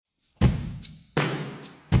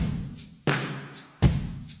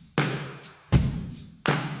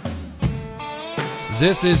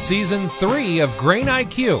This is Season 3 of Grain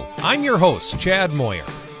IQ. I'm your host, Chad Moyer.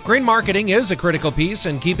 Grain marketing is a critical piece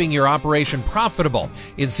in keeping your operation profitable.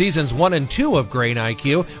 In Seasons 1 and 2 of Grain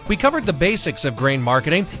IQ, we covered the basics of grain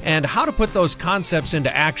marketing and how to put those concepts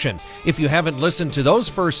into action. If you haven't listened to those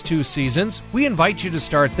first 2 seasons, we invite you to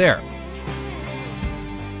start there.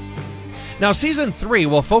 Now, Season 3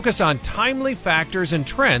 will focus on timely factors and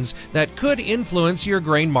trends that could influence your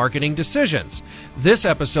grain marketing decisions. This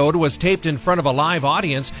episode was taped in front of a live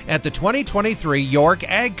audience at the 2023 York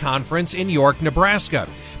Ag Conference in York, Nebraska.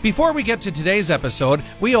 Before we get to today's episode,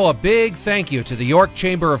 we owe a big thank you to the York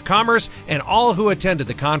Chamber of Commerce and all who attended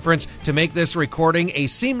the conference to make this recording a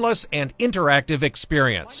seamless and interactive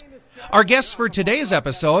experience. Our guests for today's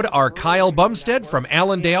episode are Kyle Bumsted from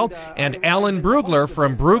Allendale and Alan Brugler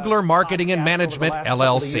from Brugler Marketing and Management,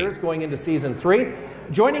 LLC. Going into Season 3.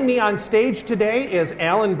 Joining me on stage today is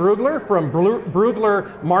Alan Brugler from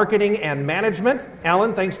Brugler Marketing and Management.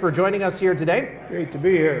 Alan, thanks for joining us here today. Great to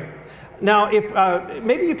be here. Now, if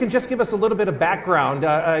maybe you can just give us a little bit of background.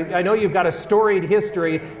 I know you've got a storied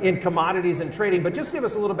history in commodities and trading, but just give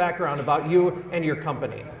us a little background about you and your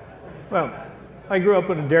company. Well, I grew up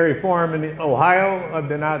on a dairy farm in Ohio. I've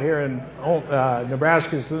been out here in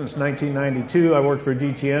Nebraska since 1992. I worked for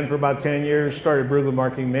DTN for about 10 years, started Brugler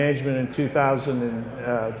Marketing Management in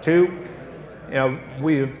 2002.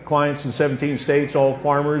 We have clients in 17 states, all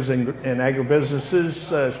farmers and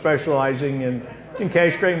agribusinesses, specializing in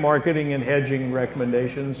cash grain marketing and hedging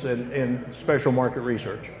recommendations and special market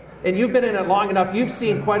research. And you've been in it long enough, you've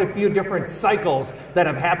seen quite a few different cycles that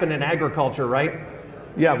have happened in agriculture, right?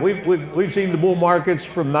 Yeah, we've seen the bull markets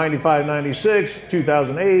from 95, 96,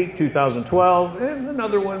 2008, 2012, and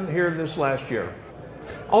another one here this last year.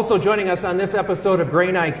 Also joining us on this episode of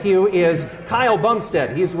Grain IQ is Kyle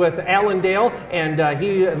Bumsted. He's with Allendale, and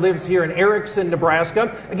he lives here in Erickson,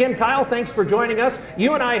 Nebraska. Again, Kyle, thanks for joining us.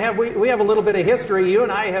 You and I have we have a little bit of history. You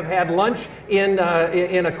and I have had lunch in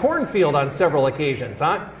a cornfield on several occasions,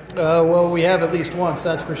 huh? Well, we have at least once,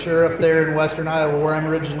 that's for sure, up there in western Iowa, where I'm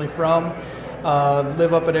originally from.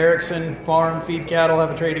 Live up at Erickson, farm, feed cattle,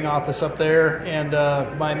 have a trading office up there, and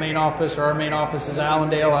our main office is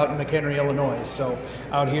Allendale out in McHenry, Illinois. So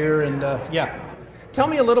out here, and yeah. Tell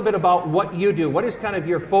me a little bit about what you do. What is kind of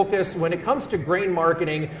your focus when it comes to grain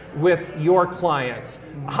marketing with your clients?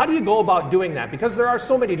 How do you go about doing that? Because there are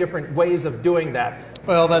so many different ways of doing that.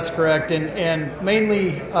 Well, that's correct, and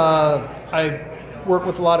mainly I work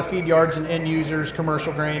with a lot of feed yards and end users,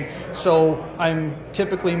 commercial grain. So I'm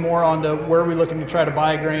typically more on to where are we looking to try to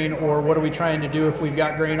buy grain, or what are we trying to do if we've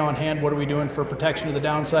got grain on hand, what are we doing for protection of the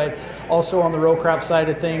downside. Also on the row crop side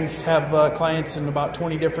of things, have clients in about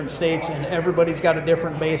 20 different states, and everybody's got a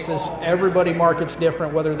different basis. Everybody markets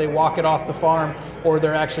different, whether they walk it off the farm or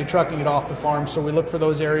they're actually trucking it off the farm. So we look for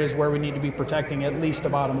those areas where we need to be protecting at least the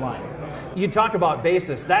bottom line. You talk about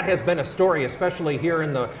basis. That has been a story, especially here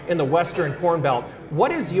in the Western Corn Belt.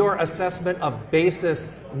 What is your assessment of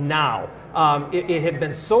basis now? It had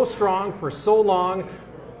been so strong for so long.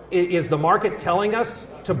 Is the market telling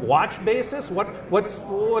us to watch basis?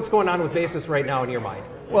 What's going on with basis right now in your mind?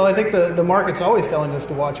 Well, I think the market's always telling us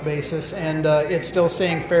to watch basis, and it's still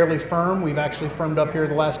staying fairly firm. We've actually firmed up here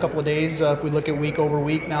the last couple of days. If we look at week over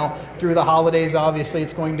week now, through the holidays, obviously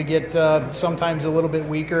it's going to get sometimes a little bit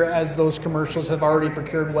weaker as those commercials have already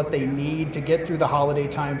procured what they need to get through the holiday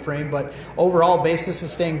time frame. But overall, basis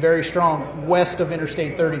is staying very strong west of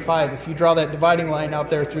Interstate 35. If you draw that dividing line out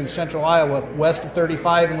there through central Iowa, west of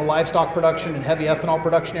 35 in the livestock production and heavy ethanol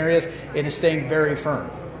production areas, it is staying very firm.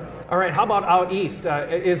 All right, how about out east?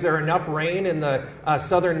 Is there enough rain in the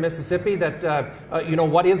southern Mississippi that,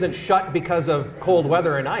 what isn't shut because of cold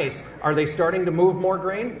weather and ice? Are they starting to move more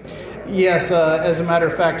grain? Yes, as a matter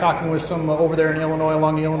of fact, talking with some over there in Illinois,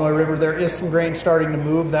 along the Illinois River, there is some grain starting to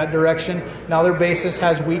move that direction. Now their basis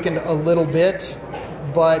has weakened a little bit,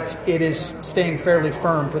 but it is staying fairly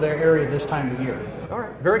firm for their area this time of year. All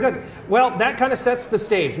right, very good. Well, that kind of sets the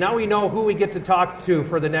stage. Now we know who we get to talk to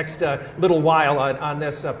for the next little while on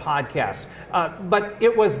this podcast. But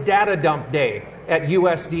it was data dump day at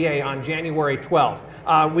USDA on January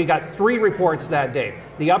 12th. We got 3 reports that day.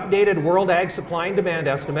 The updated World Ag Supply and Demand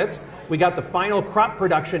estimates. We got the final crop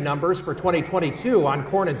production numbers for 2022 on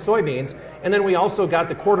corn and soybeans. And then we also got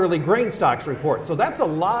the quarterly grain stocks report. So that's a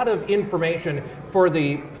lot of information for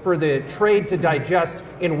the trade to digest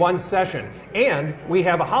in one session. And we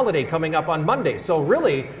have a holiday coming up on Monday. So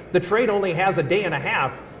really, the trade only has a day and a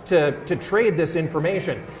half to trade this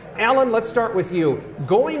information. Alan, let's start with you.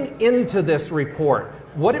 Going into this report,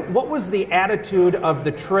 What was the attitude of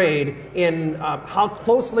the trade in how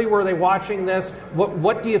closely were they watching this?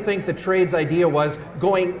 What do you think the trade's idea was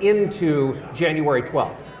going into January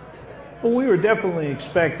 12th? Well, we were definitely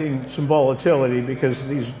expecting some volatility because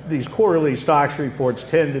these quarterly stocks reports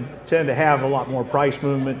tend to have a lot more price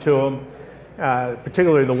movement to them,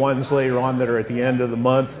 particularly the ones later on that are at the end of the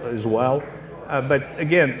month as well. But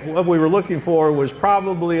again, what we were looking for was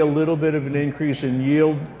probably a little bit of an increase in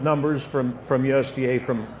yield numbers from USDA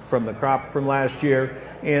from the crop from last year,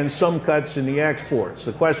 and some cuts in the exports.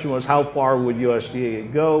 The question was, how far would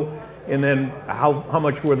USDA go? And then how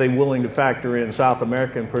much were they willing to factor in South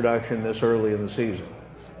American production this early in the season?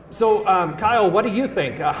 So, Kyle, what do you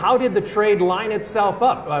think? How did the trade line itself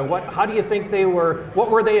up? How do you think what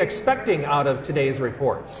were they expecting out of today's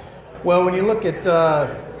reports? Well, when you look at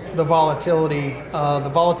the volatility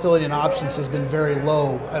in options has been very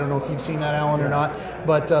low. I don't know if you've seen that, Alan, or not,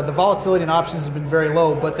 but the volatility in options has been very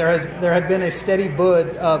low. But there had been a steady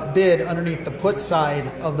bid underneath the put side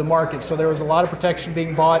of the market. So there was a lot of protection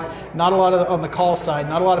being bought. Not a lot on the call side.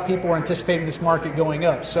 Not a lot of people were anticipating this market going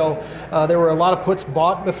up. So there were a lot of puts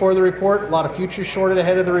bought before the report. A lot of futures shorted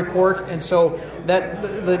ahead of the report, and so that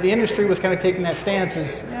the industry was kind of taking that stance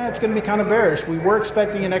as it's going to be kind of bearish. We were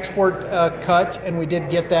expecting an export cut, and we did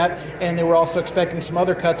get that. And they were also expecting some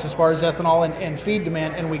other cuts as far as ethanol and feed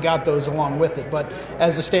demand, and we got those along with it. But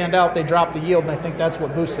as a standout, they dropped the yield, and I think that's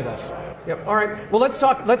what boosted us. Yep. All right. Well, let's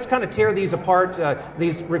kind of tear these apart,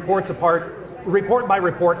 these reports apart, report by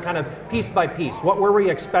report, kind of piece by piece. What were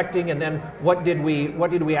we expecting, and then what did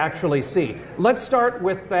we actually see? Let's start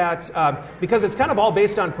with that because it's kind of all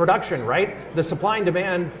based on production, right? The supply and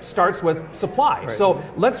demand starts with supply. Right. So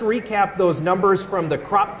let's recap those numbers from the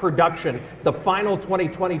crop production, the final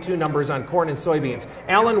 2022 numbers on corn and soybeans.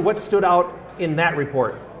 Alan, what stood out in that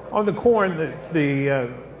report? On the corn,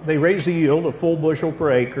 they raised the yield a full bushel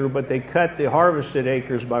per acre, but they cut the harvested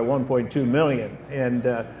acres by 1.2 million, and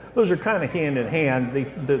those are kind of hand in hand.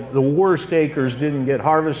 The worst acres didn't get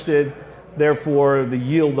harvested, therefore the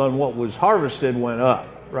yield on what was harvested went up,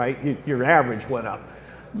 right? Your average went up.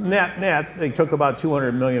 Net, they took about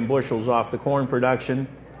 200 million bushels off the corn production,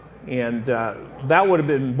 and that would have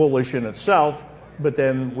been bullish in itself, but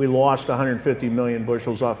then we lost 150 million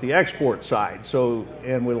bushels off the export side,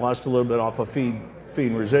 and we lost a little bit off of feed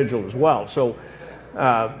and residual as well. So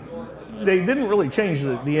they didn't really change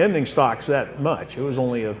the ending stocks that much. It was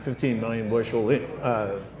only a 15 million bushel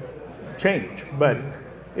change, but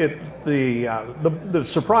the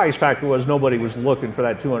surprise factor was nobody was looking for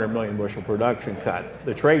that 200 million bushel production cut.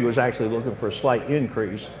 The trade was actually looking for a slight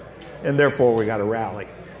increase, and therefore we got a rally.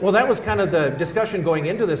 Well, that was kind of the discussion going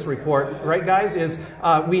into this report, right, guys, is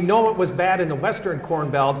we know it was bad in the Western Corn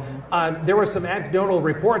Belt. There were some anecdotal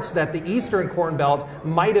reports that the Eastern Corn Belt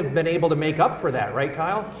might have been able to make up for that, right,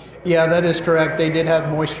 Kyle? Yeah, that is correct. They did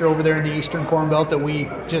have moisture over there in the Eastern Corn Belt that we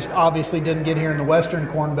just obviously didn't get here in the Western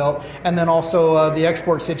Corn Belt. And then also the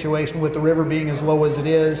export situation with the river being as low as it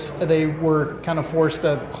is, they were kind of forced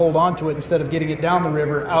to hold on to it instead of getting it down the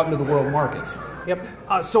river out into the world markets. Yep.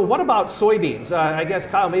 So what about soybeans? I guess,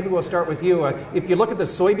 Kyle, maybe we'll start with you. If you look at the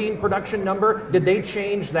soybean production number, did they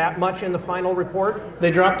change that much in the final report? They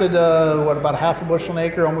dropped it, about half a bushel an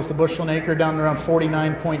acre, almost a bushel an acre, down to around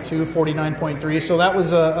 49.2, 49.3. So that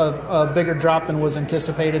was a bigger drop than was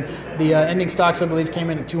anticipated. The ending stocks, I believe, came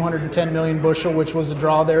in at 210 million bushel, which was a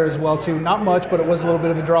draw there as well, too. Not much, but it was a little bit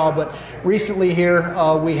of a draw. But recently here,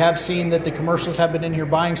 we have seen that the commercials have been in here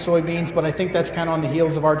buying soybeans, but I think that's kind of on the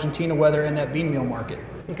heels of Argentina weather and that bean meal market.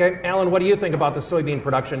 Okay. Alan, what do you think about the soybean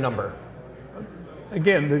production number?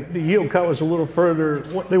 Again, the yield cut was a little further,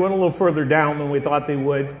 they went a little further down than we thought they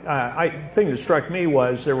would. Thing that struck me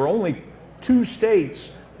was there were only 2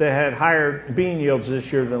 states that had higher bean yields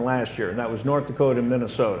this year than last year, and that was North Dakota and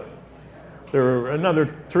Minnesota. There were another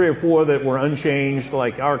 3 or 4 that were unchanged,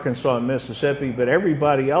 like Arkansas and Mississippi, but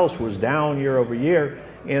everybody else was down year over year.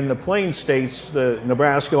 And the plain states, the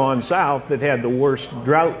Nebraska on south, that had the worst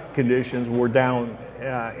drought conditions were down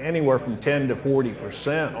anywhere from 10 to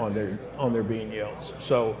 40% on their bean yields.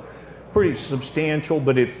 So pretty substantial,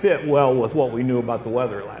 but it fit well with what we knew about the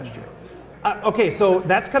weather last year. Okay, so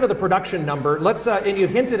that's kind of the production number. Let's, and you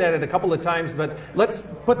hinted at it a couple of times, but let's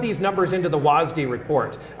put these numbers into the WASDE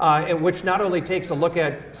report, which not only takes a look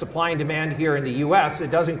at supply and demand here in the U.S., it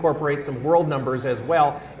does incorporate some world numbers as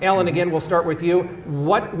well. Alan, again, we'll start with you.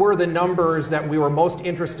 What were the numbers that we were most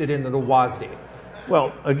interested in the WASDE?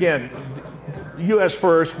 Well, again, U.S.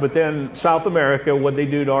 first, but then South America, what they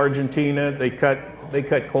do to Argentina, they cut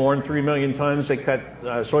corn 3 million tons, they cut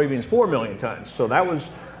soybeans 4 million tons. So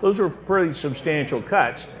those were pretty substantial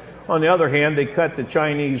cuts. On the other hand, they cut the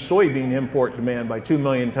Chinese soybean import demand by 2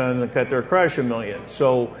 million tons and cut their crush 1 million.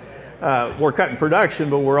 So we're cutting production,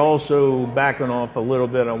 but we're also backing off a little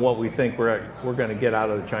bit on what we think we're going to get out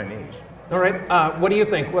of the Chinese. All right. What do you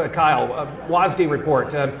think, Kyle? WASDE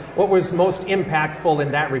report. What was most impactful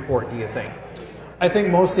in that report, do you think? I think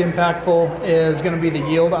most impactful is going to be the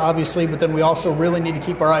yield, obviously, but then we also really need to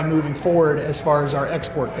keep our eye moving forward as far as our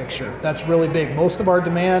export picture. That's really big. Most of our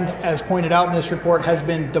demand, as pointed out in this report, has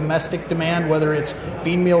been domestic demand, whether it's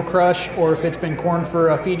bean meal crush or if it's been corn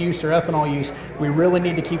for feed use or ethanol use. We really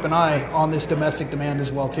need to keep an eye on this domestic demand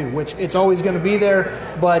as well, too, which it's always going to be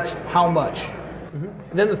there, but how much?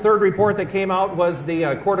 And then the third report that came out was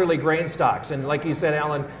the quarterly grain stocks. And like you said,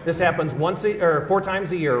 Alan, this happens 4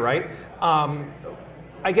 times a year, right?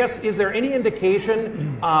 I guess, is there any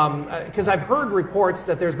indication, because I've heard reports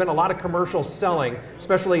that there's been a lot of commercial selling,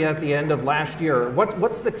 especially at the end of last year.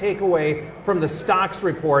 What's the takeaway from the stocks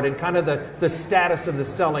report and kind of the status of the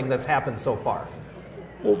selling that's happened so far?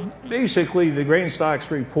 Well, basically, the grain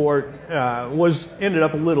stocks report ended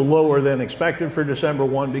up a little lower than expected for December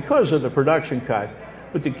 1 because of the production cut.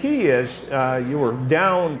 But the key is you were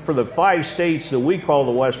down for the 5 states that we call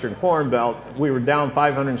the Western Corn Belt. We were down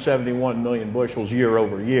 571 million bushels year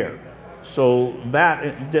over year. So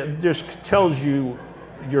that just tells you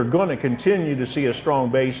you're going to continue to see a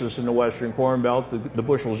strong basis in the Western Corn Belt. The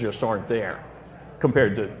bushels just aren't there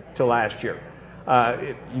compared to last year.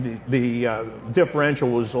 The differential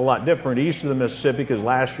was a lot different east of the Mississippi because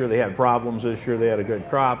last year they had problems. This year they had a good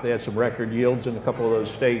crop. They had some record yields in a couple of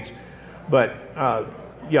those states. But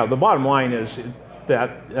the bottom line is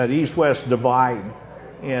that east-west divide,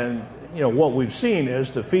 and what we've seen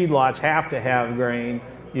is the feedlots have to have grain.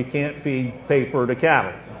 You can't feed paper to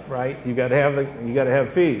cattle, right? You got to have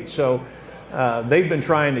feed. So they've been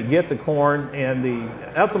trying to get the corn, and the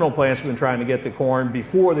ethanol plants have been trying to get the corn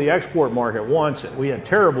before the export market wants it. We had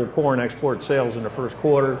terrible corn export sales in the first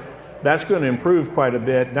quarter. That's going to improve quite a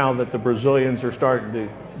bit now that the Brazilians are starting to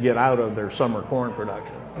get out of their summer corn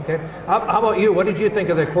production. Okay. How about you? What did you think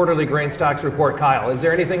of the quarterly grain stocks report, Kyle? Is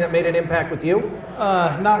there anything that made an impact with you?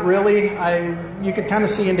 Not really. You could kind of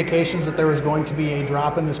see indications that there was going to be a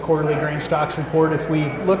drop in this quarterly grain stocks report. If we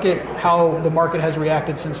look at how the market has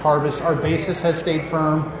reacted since harvest, our basis has stayed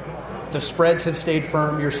firm. The spreads have stayed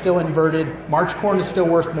firm. You're still inverted. March corn is still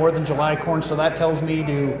worth more than July corn, so that tells me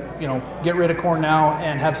to, get rid of corn now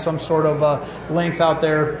and have some sort of length out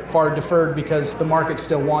there far deferred because the market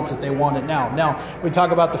still wants it. They want it now. Now, we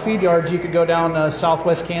talk about the feed yards. You could go down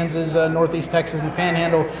southwest Kansas, northeast Texas, and the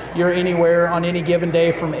Panhandle. You're anywhere on any given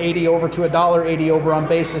day from 80 over to $1.80 over on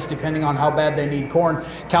basis, depending on how bad they need corn.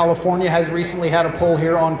 California has recently had a pull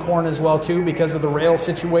here on corn as well, too, because of the rail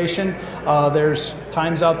situation. There's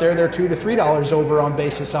times out there they're $2 to $3 over on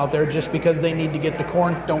basis out there just because they need to get the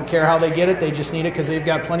corn. Don't care how they get it. They just need it because they've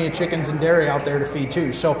got plenty of chickens and dairy out there to feed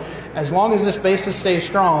too. So as long as this basis stays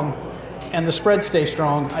strong and the spread stays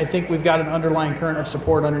strong, I think we've got an underlying current of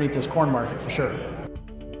support underneath this corn market for sure.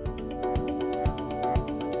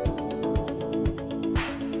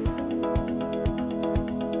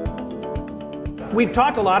 We've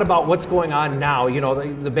talked a lot about what's going on now,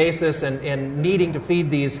 the basis and needing to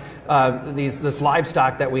feed this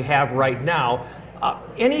livestock that we have right now.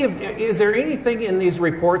 Is there anything in these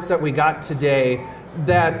reports that we got today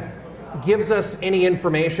that gives us any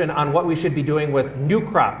information on what we should be doing with new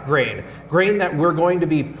crop grain that we're going to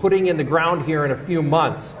be putting in the ground here in a few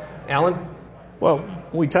months? Alan? Well,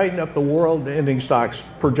 we tightened up the world ending stocks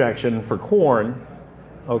projection for corn,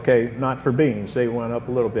 okay, not for beans. They went up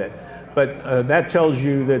a little bit. But that tells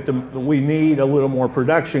you that we need a little more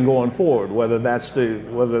production going forward, whether that's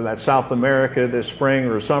South America this spring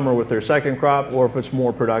or summer with their second crop, or if it's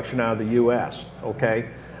more production out of the U.S. Okay,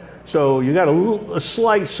 so you got a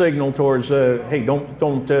slight signal towards hey,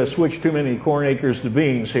 don't switch too many corn acres to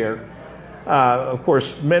beans here. Of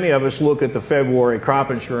course, many of us look at the February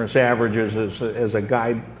crop insurance averages as a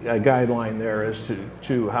guideline there as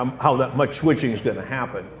to how that much switching is going to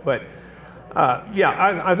happen, but.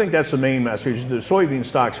 I think that's the main message. The soybean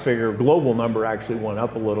stocks figure, global number, actually went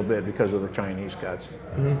up a little bit because of the Chinese cuts.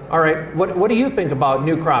 Mm-hmm. All right. What do you think about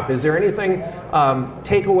new crop? Is there anything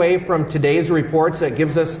take away from today's reports that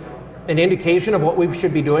gives us an indication of what we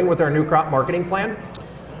should be doing with our new crop marketing plan?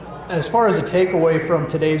 As far as a takeaway from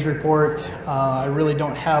today's report, I really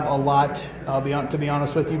don't have a lot, to be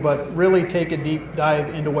honest with you, but really take a deep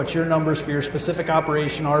dive into what your numbers for your specific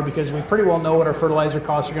operation are, because we pretty well know what our fertilizer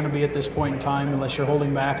costs are going to be at this point in time, unless you're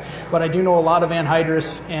holding back. But I do know a lot of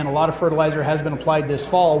anhydrous and a lot of fertilizer has been applied this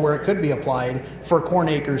fall where it could be applied for corn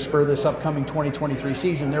acres for this upcoming 2023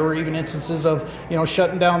 season. There were even instances of,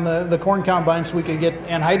 shutting down the corn combine so we could get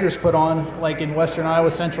anhydrous put on, like in western Iowa,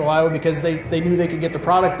 central Iowa, because they knew they could get the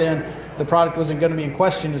product in. The product wasn't going to be in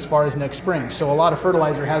question as far as next spring. So a lot of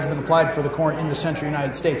fertilizer has been applied for the corn in the central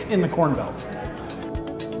United States, in the Corn Belt.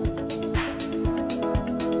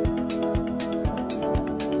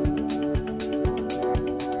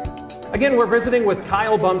 Again, we're visiting with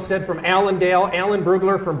Kyle Bumsted from Allendale, Alan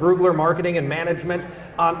Brugler from Brugler Marketing and Management.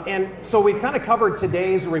 And so we kind of covered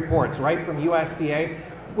today's reports, right, from USDA.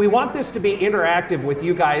 We want this to be interactive with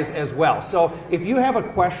you guys as well. So if you have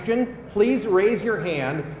a question, please raise your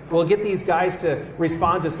hand. We'll get these guys to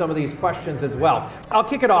respond to some of these questions as well. I'll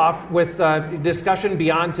kick it off with discussion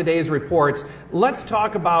beyond today's reports. Let's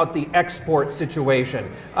talk about the export situation.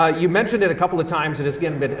 You mentioned it a couple of times, and it's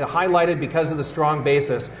again been highlighted because of the strong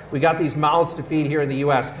basis. We got these mouths to feed here in the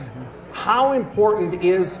U.S. How important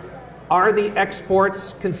are the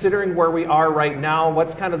exports, considering where we are right now?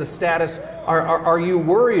 What's kind of the status? Are you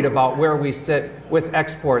worried about where we sit with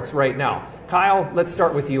exports right now? Kyle, let's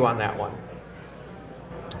start with you on that one.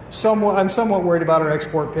 I'm somewhat worried about our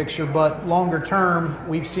export picture, but longer term,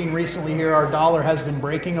 we've seen recently here our dollar has been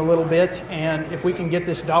breaking a little bit, and if we can get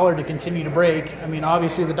this dollar to continue to break,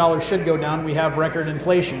 obviously the dollar should go down. We have record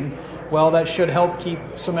inflation. Well, that should help keep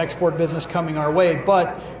some export business coming our way,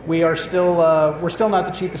 but we're still not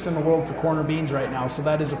the cheapest in the world for corn or beans right now, so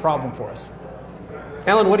that is a problem for us.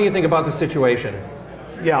 Alan, what do you think about the situation?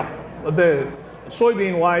 Yeah, the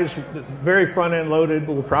soybean-wise, very front-end loaded,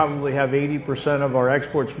 but we'll probably have 80% of our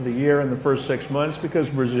exports for the year in the first 6 months because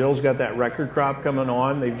Brazil's got that record crop coming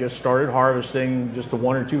on. They've just started harvesting, just a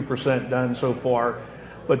 1 or 2% done so far.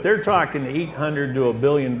 But they're talking 800 to 1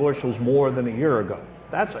 billion bushels more than a year ago.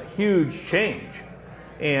 That's a huge change.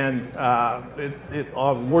 And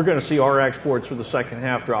we're going to see our exports for the second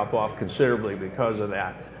half drop off considerably because of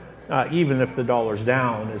that. Even if the dollar's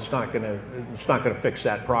down, it's not going to fix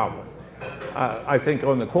that problem. I think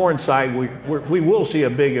on the corn side, we will see a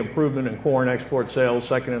big improvement in corn export sales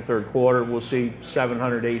second and third quarter. We'll see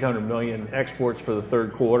 700, 800 million exports for the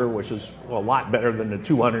third quarter, which is a lot better than the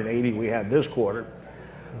 280 we had this quarter.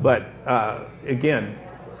 But again,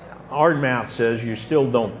 our math says you still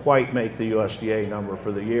don't quite make the USDA number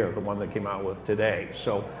for the year, the one that came out with today.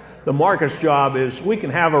 So the market's job is we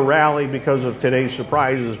can have a rally because of today's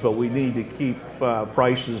surprises, but we need to keep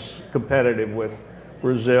prices competitive with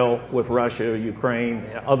Brazil, with Russia, Ukraine,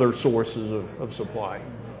 other sources of supply.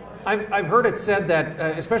 I've heard it said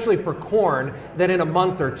that, especially for corn, that in a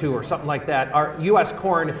month or two or something like that, our U.S.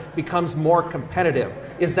 corn becomes more competitive.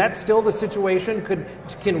 Is that still the situation?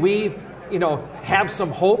 Can we, have some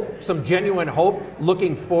hope, some genuine hope,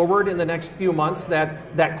 looking forward in the next few months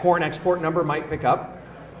that corn export number might pick up?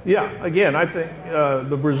 Yeah, again, I think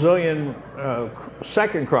the Brazilian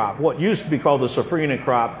second crop, what used to be called the safrinha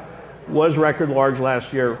crop, was record large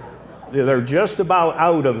last year. They're just about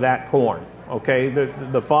out of that corn. Okay,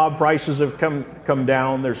 the FOB prices have come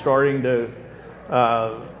down. They're starting to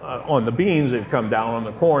on the beans they've come down. On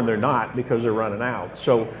the corn they're not because they're running out.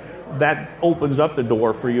 So that opens up the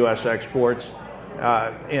door for U.S. exports.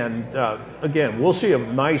 Again, we'll see a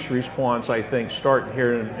nice response, I think, starting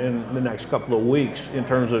here in the next couple of weeks in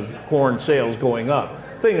terms of corn sales going up.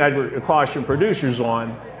 Thing I'd caution producers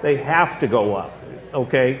on: they have to go up.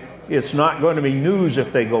 Okay. It's not going to be news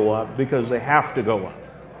if they go up because they have to go up,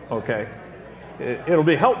 okay? It'll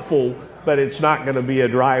be helpful, but it's not going to be a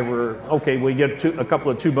driver. Okay, we get a couple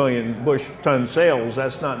of 2 million ton sales.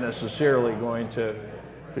 That's not necessarily going to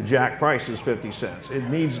jack prices 50 cents. It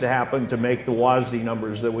needs to happen to make the WASDE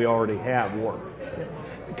numbers that we already have work.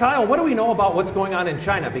 Kyle, what do we know about what's going on in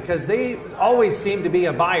China? Because they always seem to be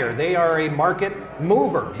a buyer. They are a market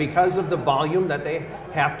mover because of the volume that they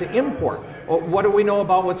have to import. What do we know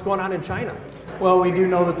about what's going on in China? Well, we do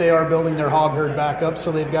know that they are building their hog herd back up,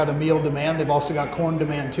 so they've got a meal demand. They've also got corn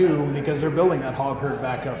demand too, because they're building that hog herd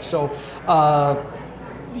back up. So,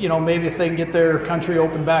 maybe if they can get their country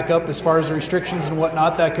open back up as far as the restrictions and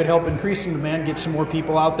whatnot, that could help increase some demand, get some more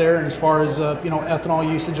people out there. And as far as,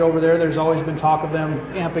 ethanol usage over there, there's always been talk of them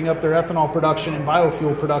amping up their ethanol production and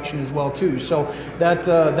biofuel production as well too. So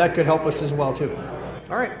that could help us as well too.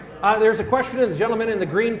 All right. There's a question of the gentleman in the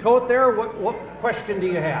green coat there. What question do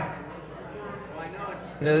you have? Well, I know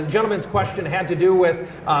it's The gentleman's question had to do with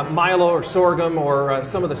milo or sorghum or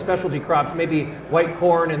some of the specialty crops, maybe white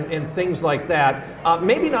corn and things like that.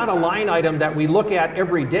 Maybe not a line item that we look at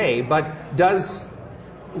every day, but does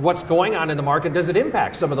what's going on in the market, does it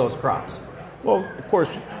impact some of those crops? Well, of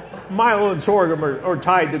course, milo and sorghum are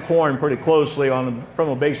tied to corn pretty closely from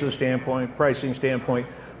a basis standpoint, pricing standpoint.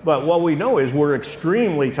 But what we know is we're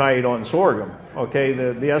extremely tight on sorghum. Okay,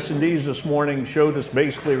 the S&Ds this morning showed us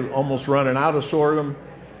basically almost running out of sorghum,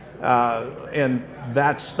 and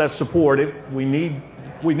that's supportive. We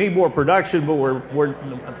need more production, but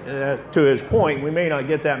we're to his point, we may not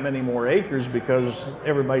get that many more acres because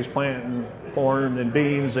everybody's planting corn and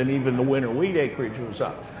beans, and even the winter wheat acreage was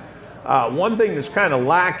up. One thing that's kind of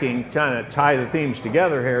lacking, trying to tie the themes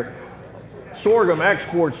together here, sorghum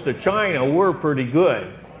exports to China were pretty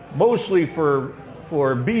good, mostly for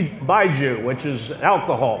baijiu, which is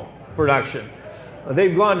alcohol production.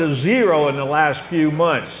 They've gone to zero in the last few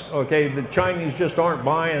months. Okay, the Chinese just aren't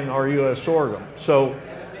buying our U.S. sorghum. So,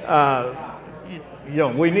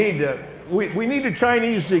 we need the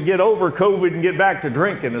Chinese to get over COVID and get back to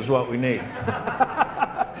drinking is what we need.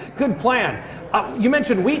 Good plan. You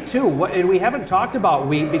mentioned wheat too, and we haven't talked about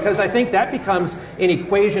wheat because I think that becomes an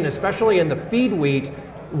equation, especially in the feed wheat,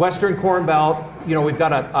 Western Corn Belt. We've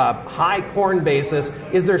got a high corn basis.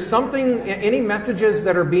 Is there any messages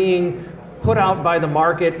that are being put out by the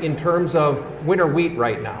market in terms of winter wheat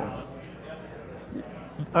right now?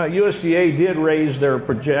 USDA did raise their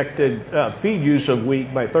projected feed use of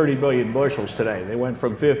wheat by 30 million bushels today. They went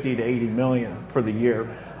from 50 to 80 million for the year,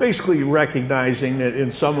 basically recognizing that in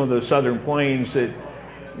some of the southern plains that,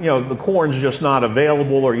 the corn's just not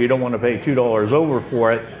available, or you don't want to pay $2 over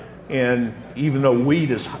for it. And even though wheat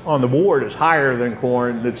is on the board is higher than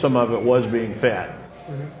corn, that some of it was being fed.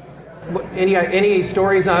 Mm-hmm. Any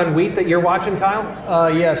stories on wheat that you're watching,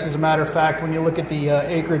 Kyle? Yes, as a matter of fact, when you look at the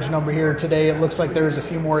acreage number here today, it looks like there's a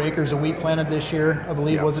few more acres of wheat planted this year. I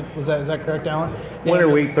believe is that correct, Alan? Winter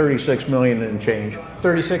wheat, 36 million and change.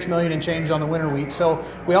 36 million and change on the winter wheat. So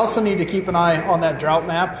we also need to keep an eye on that drought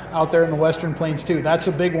map out there in the Western Plains too. That's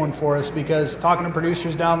a big one for us because talking to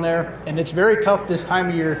producers down there, and it's very tough this time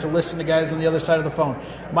of year to listen to guys on the other side of the phone.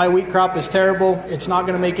 My wheat crop is terrible. It's not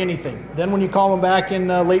going to make anything. Then when you call them back in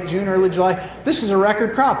late June, early July, this is a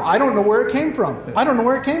record crop. I don't know where it came from.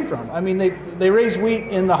 I mean, they raise wheat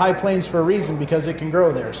in the high plains for a reason because it can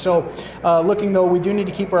grow there. So looking though, we do need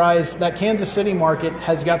to keep our eyes. That Kansas City market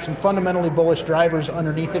has got some fundamentally bullish drivers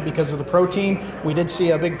underneath it because of the protein. We did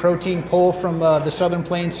see a big protein pull from the southern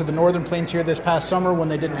plains to the northern plains here this past summer when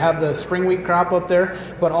they didn't have the spring wheat crop up there.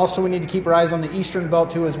 But also we need to keep our eyes on the eastern belt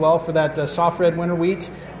too as well for that soft red winter wheat.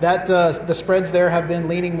 That the spreads there have been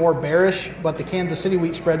leaning more bearish, but the Kansas City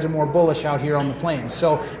wheat spreads are more bullish out here on the plains.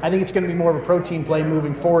 So I think it's going to be more of a protein play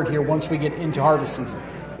moving forward here once we get into harvest season.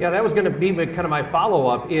 Yeah, that was going to be kind of my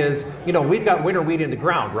follow-up is, we've got winter wheat in the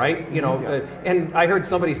ground, right? And I heard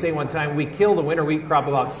somebody say one time, we kill the winter wheat crop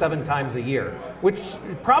about 7 times a year, which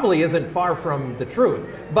probably isn't far from the truth.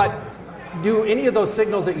 But do any of those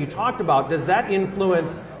signals that you talked about, does that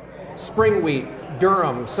influence spring wheat,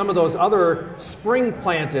 durum, some of those other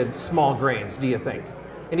spring-planted small grains, do you think?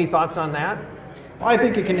 Any thoughts on that? I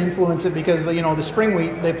think it can influence it because, the spring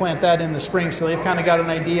wheat, they plant that in the spring, so they've kind of got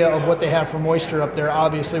an idea of what they have for moisture up there.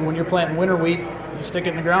 Obviously, when you're planting winter wheat, you stick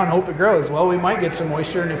it in the ground, hope it grows. Well, we might get some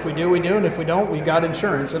moisture, and if we do, we do, and if we don't, we got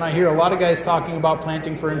insurance. And I hear a lot of guys talking about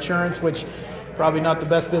planting for insurance, which probably not the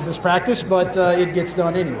best business practice, but it gets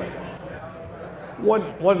done anyway.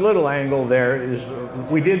 One little angle there is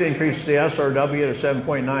we did increase the SRW to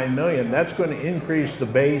 7.9 million. That's going to increase the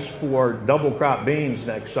base for double crop beans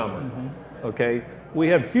next summer. Mm-hmm. Okay, we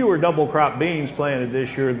had fewer double crop beans planted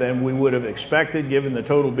this year than we would have expected given the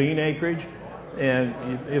total bean acreage. And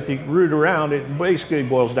if you root around, it basically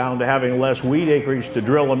boils down to having less wheat acreage to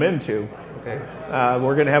drill them into. Okay.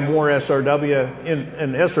 We're going to have more SRW,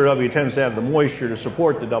 and SRW tends to have the moisture to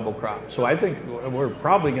support the double crop. So I think we're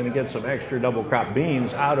probably going to get some extra double crop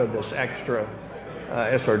beans out of this extra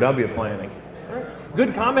SRW planting. All right.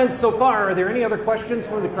 Good comments so far. Are there any other questions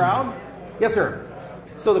from the crowd? Yes, sir.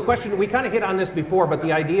 So the question, we kind of hit on this before, but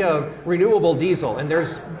the idea of renewable diesel, and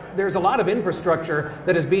there's a lot of infrastructure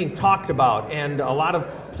that is being talked about, and a lot of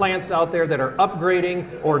plants out there that are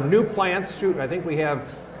upgrading, or new plants. Shoot, I think we have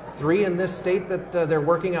 3 in this state that they're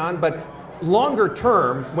working on, but longer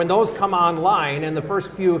term, when those come online, and the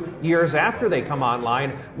first few years after they come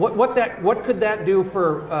online, what could that do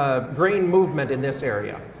for grain movement in this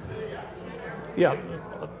area? Yeah.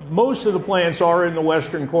 Most of the plants are in the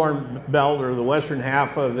western corn belt or the western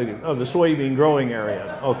half of the soybean growing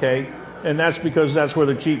area, okay? And that's because that's where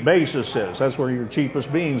the cheap basis is. That's where your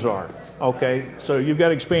cheapest beans are. Okay, so you've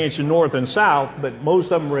got expansion north and south, but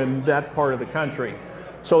most of them are in that part of the country.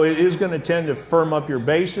 So it is going to tend to firm up your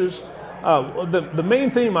bases. The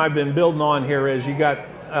main theme I've been building on here is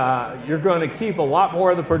you're going to keep a lot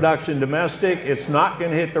more of the production domestic. It's not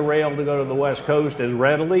going to hit the rail to go to the West Coast as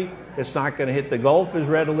readily. It's not going to hit the Gulf as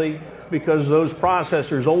readily because those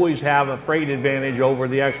processors always have a freight advantage over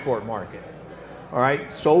the export market. All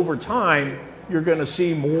right, so over time, you're going to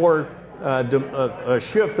see more a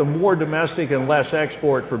shift of more domestic and less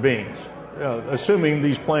export for beans, assuming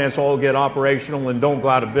these plants all get operational and don't go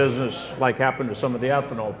out of business like happened to some of the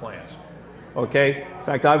ethanol plants. Okay, in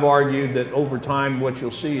fact, I've argued that over time what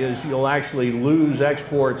you'll see is you'll actually lose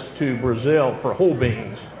exports to Brazil for whole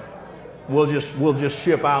beans. We'll just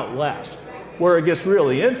ship out less. Where it gets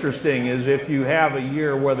really interesting is if you have a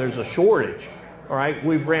year where there's a shortage. All right,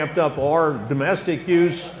 we've ramped up our domestic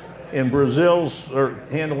use, and Brazil's are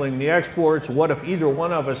handling the exports. What if either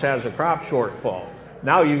one of us has a crop shortfall?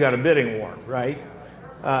 Now you've got a bidding war, right?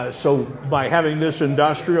 So by having this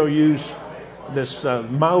industrial use, this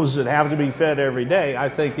mouths that have to be fed every day, I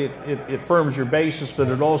think it firms your basis, but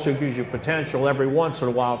it also gives you potential every once in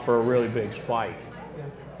a while for a really big spike.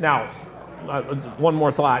 Now, one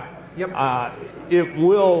more thought. Yep. It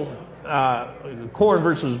will, corn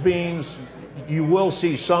versus beans, you will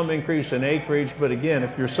see some increase in acreage, but again,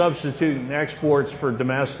 if you're substituting exports for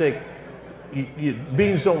domestic,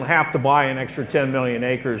 beans don't have to buy an extra 10 million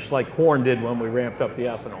acres like corn did when we ramped up the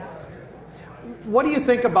ethanol. What do you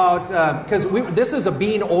think about, because this is a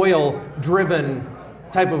bean oil driven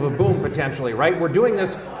type of a boom potentially, right? We're doing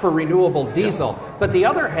this for renewable diesel, but the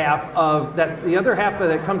other half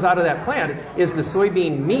that comes out of that plant is the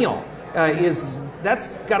soybean meal. That's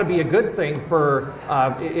got to be a good thing for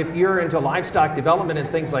if you're into livestock development and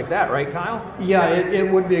things like that, right, Kyle? Yeah, it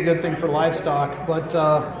would be a good thing for livestock, but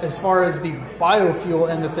as far as the biofuel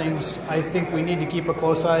end of things, I think we need to keep a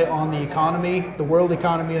close eye on the economy, the world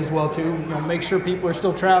economy as well too. Make sure people are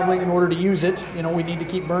still traveling in order to use it. We need to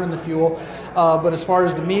keep burning the fuel. But as far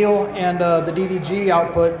as the meal and the DDG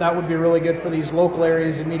output, that would be really good for these local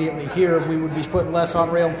areas immediately here. We would be putting less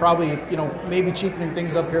on rail, probably maybe cheapening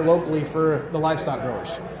things up here locally for the livestock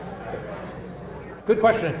growers. Good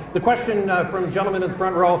question. The question from the gentleman in the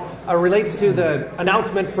front row relates to the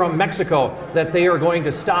announcement from Mexico that they are going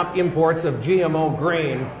to stop imports of GMO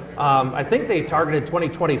grain. I think they targeted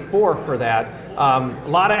 2024 for that. A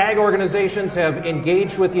lot of ag organizations have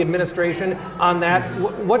engaged with the administration on that.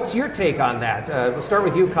 What's your take on that? We'll start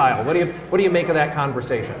with you, Kyle. What do you make of that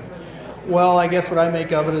conversation? Well, I guess what I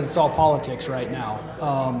make of it is it's all politics right now.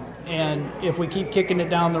 And if we keep kicking it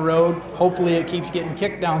down the road, hopefully it keeps getting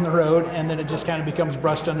kicked down the road, and then it just kind of becomes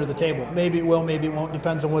brushed under the table. Maybe it will, maybe it won't,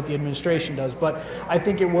 depends on what the administration does. But I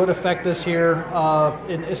think it would affect us here,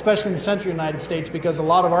 especially in the central United States, because a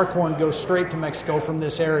lot of our corn goes straight to Mexico from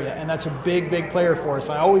this area, and that's a big, big player for us.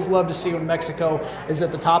 I always love to see when Mexico is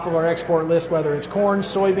at the top of our export list, whether it's corn,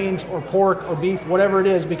 soybeans, or pork, or beef, whatever it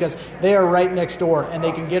is, because they are right next door, and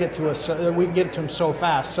they can get it to us. We can get it to them so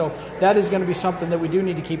fast. So that is going to be something that we do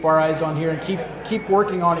need to keep our eyes on here and keep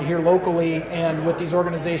working on it here locally and with these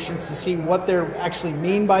organizations to see what they actually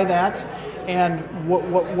mean by that and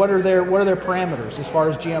what are their parameters as far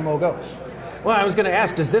as GMO goes. Well, I was going to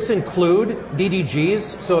ask, does this include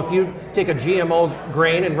DDGs? So if you take a GMO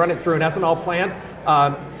grain and run it through an ethanol plant, a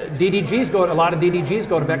lot of DDGs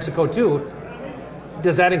go to Mexico too.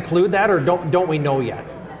 Does that include that, or don't we know yet?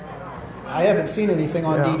 I haven't seen anything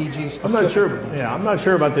on DDGs specifically. I'm not sure. Yeah, I'm not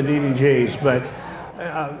sure about the DDGs, but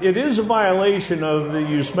it is a violation of the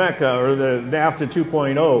USMECA or the NAFTA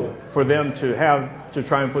 2.0 for them to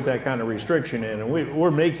try and put that kind of restriction in, and we're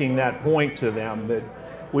making that point to them that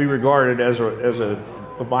we regard it as a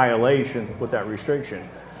violation to put that restriction.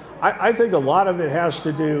 I think a lot of it has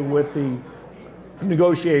to do with the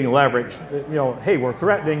negotiating leverage. Hey, we're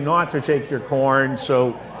threatening not to take your corn,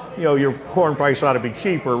 so your corn price ought to be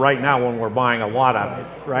cheaper right now when we're buying a lot of it,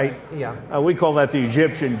 right? Yeah. We call that the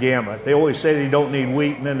Egyptian gamut. They always say they don't need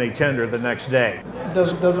wheat, and then they tender the next day.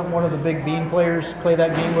 Doesn't one of the big bean players play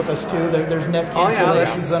that game with us too? There's net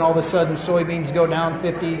cancellations, then all of a sudden soybeans go down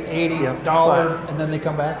 $50, $80, and then they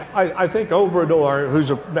come back. I think Obrador, who's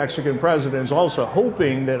a Mexican president, is also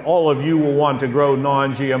hoping that all of you will want to grow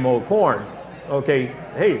non-GMO corn. Okay,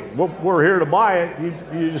 hey, we're here to buy it.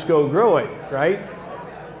 You just go grow it, right?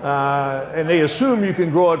 And they assume you can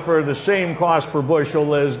grow it for the same cost per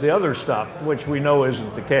bushel as the other stuff, which we know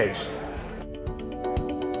isn't the case.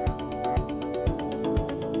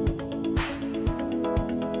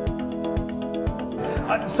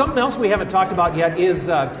 Something else we haven't talked about yet is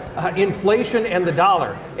inflation and the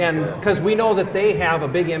dollar, and because we know that they have a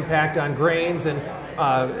big impact on grains, and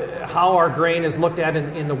how our grain is looked at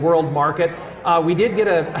in the world market. We did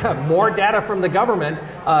get more data from the government.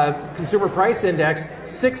 Consumer Price Index,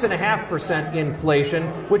 6.5% inflation,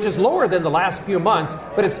 which is lower than the last few months,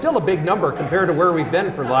 but it's still a big number compared to where we've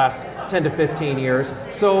been for the last 10 to 15 years.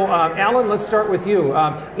 So, Alan, let's start with you.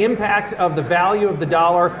 Impact of the value of the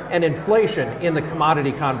dollar and inflation in the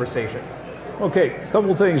commodity conversation. Okay, a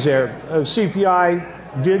couple things there.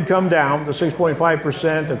 CPI did come down to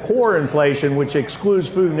 6.5%. The core inflation, which excludes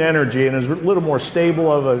food and energy and is a little more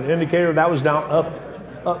stable of an indicator, that was down up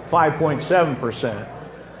 5.7%.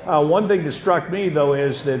 One thing that struck me, though,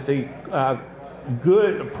 is that the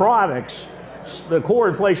good products, the core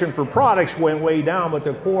inflation for products went way down, but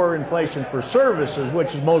the core inflation for services,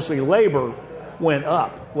 which is mostly labor, went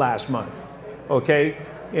up last month. Okay?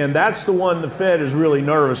 And that's the one the Fed is really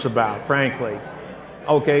nervous about, frankly.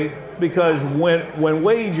 Okay? Because when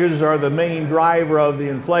wages are the main driver of the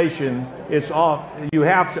inflation, it's all, you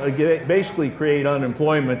have to basically create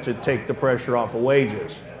unemployment to take the pressure off of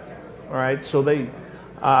wages. All right, so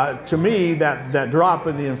to me, that drop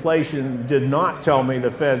in the inflation did not tell me the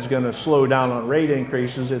Fed's going to slow down on rate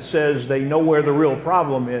increases. It says they know where the real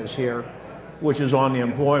problem is here, which is on the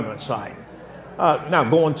employment side. Now,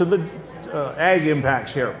 going to the ag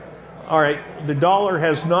impacts here. All right, the dollar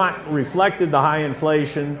has not reflected the high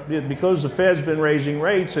inflation because the Fed's been raising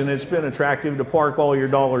rates, and it's been attractive to park all your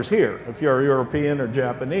dollars here. If you're European or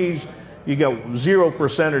Japanese, you go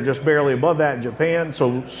 0% or just barely above that in Japan,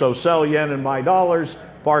 so sell yen and buy dollars,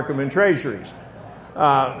 park them in treasuries.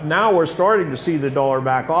 Now we're starting to see the dollar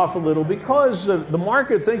back off a little because the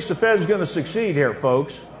market thinks the Fed's going to succeed here,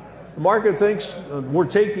 folks. The market thinks we're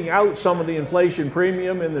taking out some of the inflation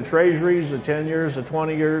premium in the treasuries, the 10 years, the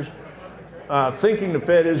 20 years, thinking the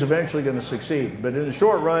Fed is eventually going to succeed. But in the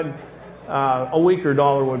short run, a weaker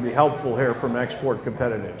dollar would be helpful here from export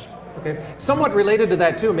competitiveness. Okay. Somewhat related to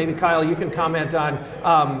that too, maybe Kyle, you can comment on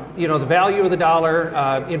the value of the dollar,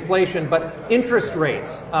 inflation, but interest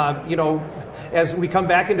rates. As we come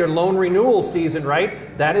back into loan renewal season,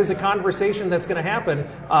 right? That is a conversation that's going to happen.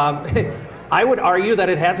 I would argue that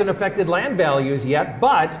it hasn't affected land values yet,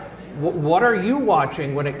 but what are you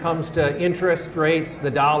watching when it comes to interest rates,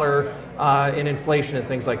 the dollar, and inflation and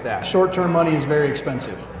things like that? Short-term money is very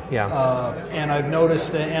expensive. Yeah. And I've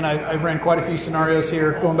noticed, and I've ran quite a few scenarios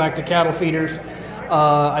here, going back to cattle feeders.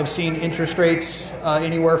 I've seen interest rates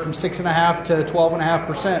anywhere from 6.5% to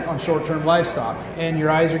 12.5% on short-term livestock. And your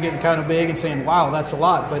eyes are getting kind of big and saying, wow, that's a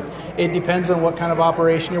lot. But it depends on what kind of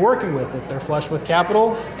operation you're working with. If they're flush with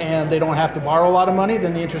capital and they don't have to borrow a lot of money,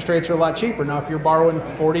 then the interest rates are a lot cheaper. Now, if you're borrowing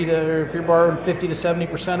 50 to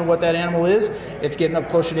 70% of what that animal is, it's getting up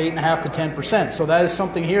closer to 8.5% to 10%. So that is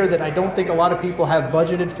something here that I don't think a lot of people have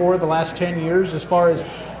budgeted for the last 10 years as far as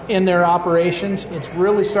in their operations. It's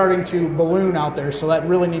really starting to balloon out there, so that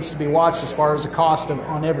really needs to be watched as far as the cost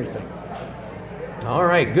on everything. All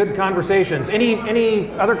right, good conversations. Any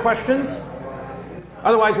other questions?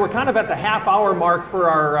 Otherwise, we're kind of at the half-hour mark for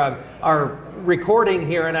our recording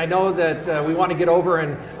here, and I know that we want to get over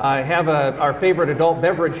and have our favorite adult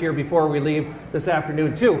beverage here before we leave this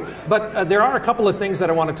afternoon too. But there are a couple of things that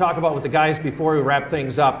I want to talk about with the guys before we wrap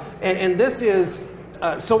things up, and this is.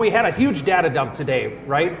 So we had a huge data dump today,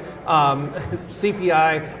 right?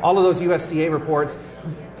 CPI, all of those USDA reports.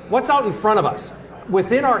 What's out in front of us?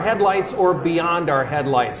 Within our headlights or beyond our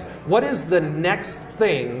headlights? What is the next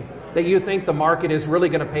thing that you think the market is really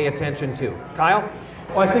going to pay attention to? Kyle?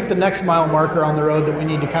 Well, I think the next mile marker on the road that we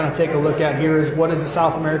need to kind of take a look at here is what is the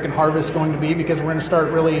South American harvest going to be, because we're going to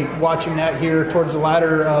start really watching that here towards the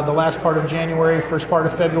last part of January, first part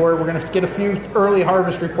of February. We're going to get a few early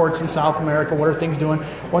harvest reports in South America. What are things doing?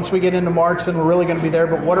 Once we get into March, then we're really going to be there.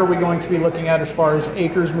 But what are we going to be looking at as far as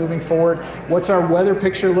acres moving forward? What's our weather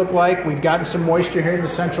picture look like? We've gotten some moisture here in the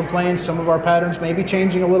Central Plains. Some of our patterns may be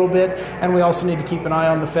changing a little bit, and we also need to keep an eye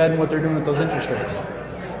on the Fed and what they're doing with those interest rates.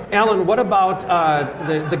 Alan, what about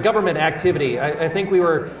the government activity? I think we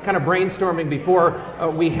were kind of brainstorming before.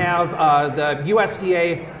 We have the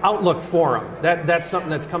USDA Outlook Forum. That's something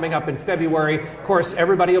that's coming up in February. Of course,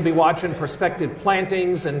 everybody will be watching prospective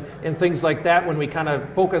plantings and things like that when we kind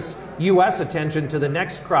of focus U.S. attention to the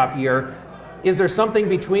next crop year. Is there something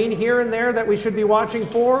between here and there that we should be watching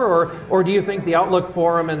for, or do you think the Outlook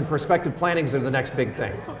Forum and prospective plantings are the next big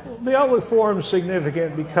thing? The Outlook Forum is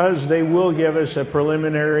significant because they will give us a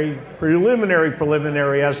preliminary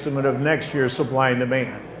estimate of next year's supply and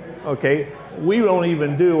demand. Okay, we don't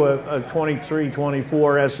even do a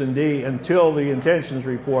 23-24 S&D until the intentions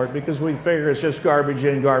report because we figure it's just garbage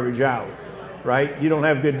in, garbage out, right? You don't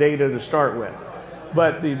have good data to start with.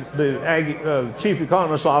 But the Chief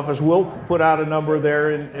Economist's Office will put out a number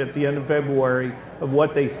there at the end of February of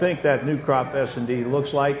what they think that new crop S&D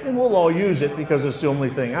looks like, and we'll all use it because it's the only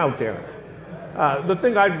thing out there. The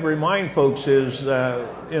thing I'd remind folks is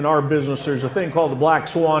in our business there's a thing called the black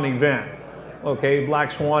swan event. Okay,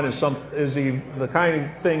 black swan is the kind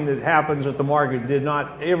of thing that happens that the market did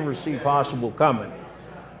not ever see possible coming.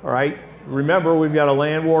 All right, remember we've got a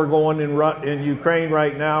land war going in Ukraine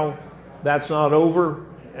right now. That's not over.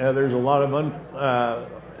 There's a lot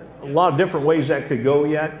of different ways that could go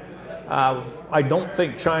yet. I don't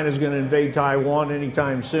think China's going to invade Taiwan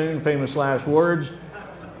anytime soon. Famous last words.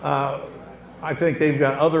 I think they've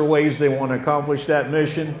got other ways they want to accomplish that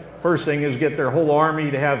mission. First thing is get their whole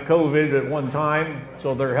army to have COVID at one time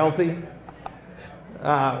so they're healthy.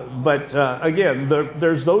 But again,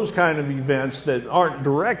 there's those kind of events that aren't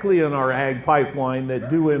directly in our ag pipeline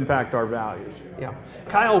that do impact our values. Yeah.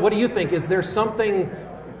 Kyle, what do you think? Is there something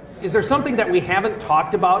that we haven't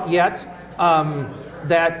talked about yet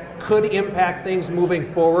that could impact things moving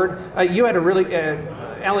forward?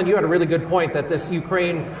 Alan, you had a really good point that this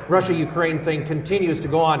Russia-Ukraine thing continues to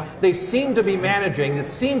go on. They seem to be managing. It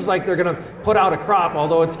seems like they're going to put out a crop,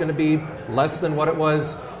 although it's going to be less than what it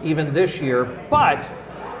was even this year. But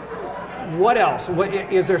what else?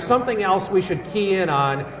 Is there something else we should key in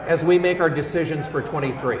on as we make our decisions for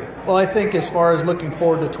 23? Well, I think as far as looking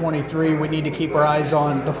forward to 23, we need to keep our eyes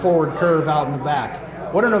on the forward curve out in the back.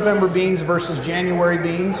 What are November beans versus January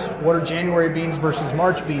beans? What are January beans versus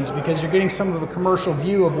March beans? Because you're getting some of a commercial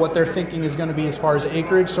view of what they're thinking is going to be as far as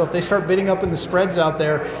acreage. So if they start bidding up in the spreads out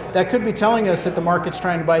there, that could be telling us that the market's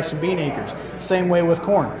trying to buy some bean acres. Same way with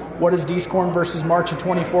corn. What is D's corn versus March of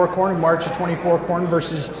 24 corn and March of 24 corn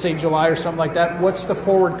versus, say, July or something like that? What's the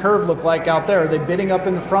forward curve look like out there? Are they bidding up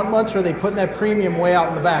in the front months or are they putting that premium way out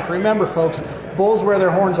in the back? Remember, folks, bulls wear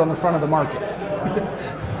their horns on the front of the market.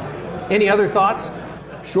 Any other thoughts?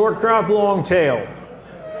 Short crop, long tail.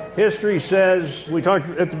 History says, we talked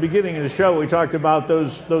at the beginning of the show, we talked about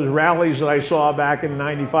those rallies that I saw back in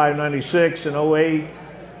 95, 96, and 08,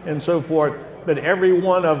 and so forth. But every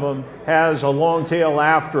one of them has a long tail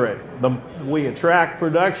after it. We attract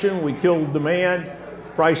production, we kill demand,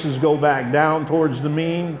 prices go back down towards the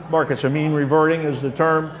mean. Markets are mean reverting is the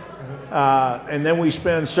term. And then we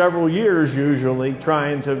spend several years usually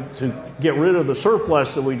trying to get rid of the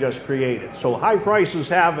surplus that we just created. So high prices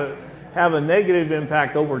have a negative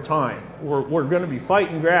impact over time. We're going to be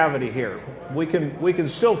fighting gravity here. We can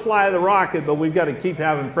still fly the rocket, but we've got to keep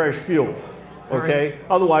having fresh fuel. Okay? Right.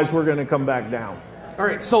 Otherwise, we're going to come back down. All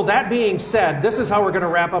right, so that being said, this is how we're going to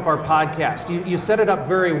wrap up our podcast. You set it up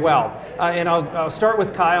very well. And I'll start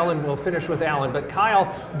with Kyle and we'll finish with Alan. But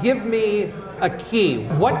Kyle, give me a key.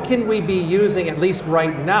 What can we be using, at least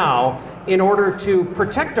right now, in order to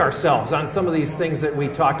protect ourselves on some of these things that we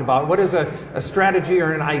talked about? What is a strategy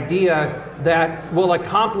or an idea that will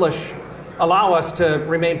allow us to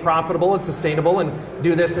remain profitable and sustainable and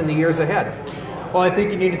do this in the years ahead? Well, I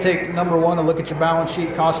think you need to take, number one, a look at your balance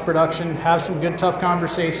sheet, cost production, have some good, tough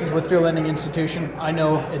conversations with your lending institution. I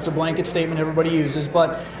know it's a blanket statement everybody uses,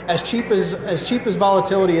 but as cheap as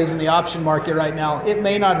volatility is in the option market right now, it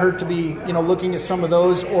may not hurt to be, looking at some of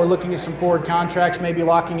those or looking at some forward contracts, maybe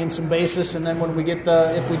locking in some basis, and then when we get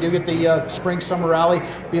if we do get the spring-summer rally,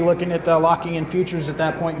 be looking at locking in futures at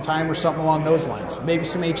that point in time or something along those lines. Maybe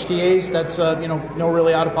some HTAs. That's no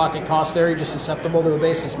really out-of-pocket cost there. You're just susceptible to a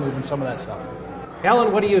basis move and some of that stuff.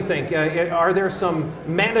 Alan, what do you think? Are there some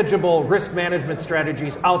manageable risk management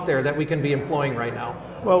strategies out there that we can be employing right now?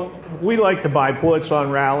 Well, we like to buy puts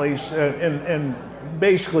on rallies, and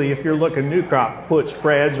basically, if you're looking new crop, put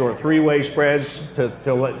spreads or three-way spreads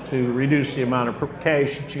to reduce the amount of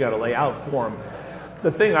cash that you got to lay out for them.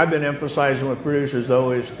 The thing I've been emphasizing with producers,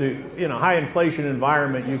 though, is high inflation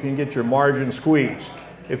environment, you can get your margin squeezed.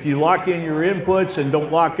 If you lock in your inputs and don't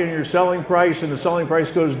lock in your selling price and the selling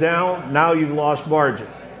price goes down, now you've lost margin.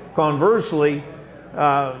 Conversely,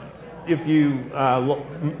 if you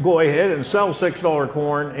go ahead and sell $6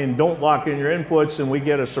 corn and don't lock in your inputs and we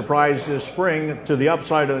get a surprise this spring to the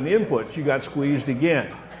upside on the inputs, you got squeezed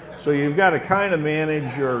again. So you've got to kind of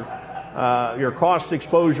manage your cost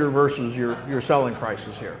exposure versus your selling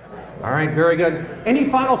prices here. All right, very good. Any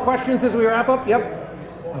final questions as we wrap up? Yep.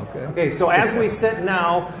 Okay, so as we sit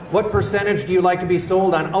now, what percentage do you like to be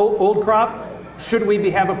sold on old crop? Should we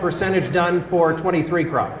have a percentage done for 23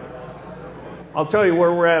 crop? I'll tell you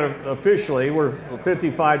where we're at officially. We're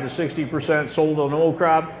 55 to 60% sold on old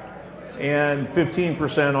crop and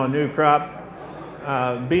 15% on new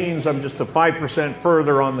crop. Beans, I'm just a 5%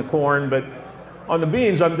 further on the corn, but on the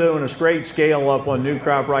beans, I'm doing a straight scale up on new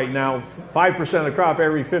crop right now. 5% of the crop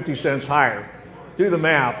every 50 cents higher. do the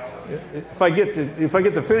math. If I get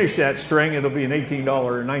to finish that string, it'll be an $18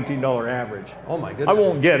 or $19 average. Oh my goodness! I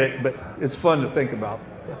won't get it, but it's fun to think about.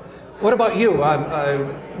 What about you?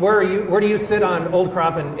 Where do you sit on old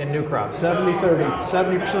crop and new crop? 70-30.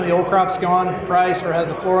 70% of the old crop's gone, price or has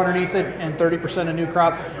a floor underneath it, and 30% of new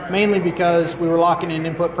crop, mainly because we were locking in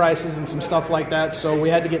input prices and some stuff like that. So we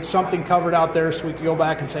had to get something covered out there so we could go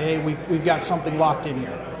back and say, hey, we've got something locked in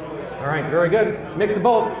here. All right, very good. Mix of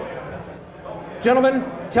both. Gentlemen,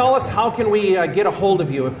 tell us, how can we get a hold of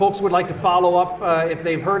you? If folks would like to follow up, if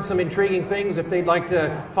they've heard some intriguing things, if they'd like to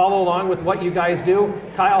follow along with what you guys do,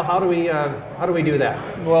 Kyle, how do we do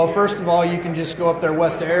that? Well, first of all, you can just go up there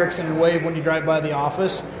west of Erickson and wave when you drive by the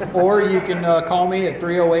office, or you can call me at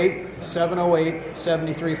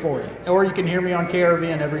 308-708-7340, or you can hear me on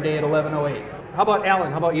KRVN every day at 11:08. How about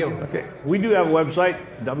Alan? How about you? Okay, we do have a website,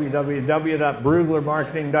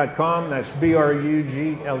 www.bruglermarketing.com. That's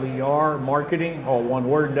BRUGLER marketing, all one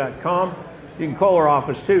word, .com. You can call our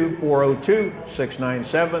office too,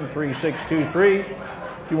 402-697-3623.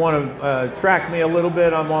 If you want to track me a little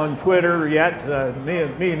bit, I'm on Twitter yet. Me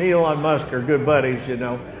and Elon Musk are good buddies, you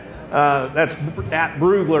know. That's at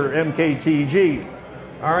Brugler, MKTG.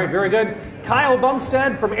 All right, very good. Kyle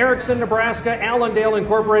Bumsted from Erickson, Nebraska, Allendale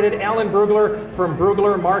Incorporated, Alan Brugler from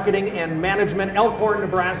Brugler Marketing and Management, Elkhorn,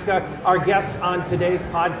 Nebraska, our guests on today's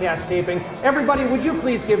podcast taping. Everybody, would you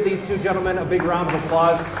please give these two gentlemen a big round of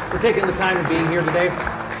applause for taking the time and being here today?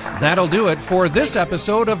 That'll do it for this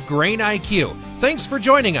episode of Grain IQ. Thanks for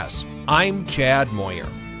joining us. I'm Chad Moyer.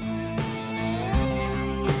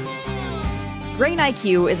 Grain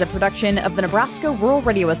IQ is a production of the Nebraska Rural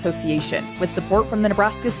Radio Association with support from the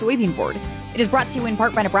Nebraska Soybean Board. It is brought to you in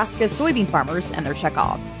part by Nebraska's soybean farmers and their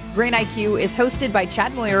checkoff. Grain IQ is hosted by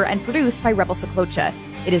Chad Moyer and produced by Rebel Saklocha.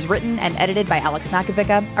 It is written and edited by Alex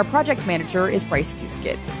Makovica. Our project manager is Bryce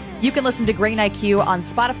Duskid. You can listen to Grain IQ on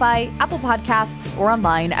Spotify, Apple Podcasts, or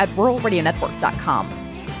online at ruralradionetwork.com.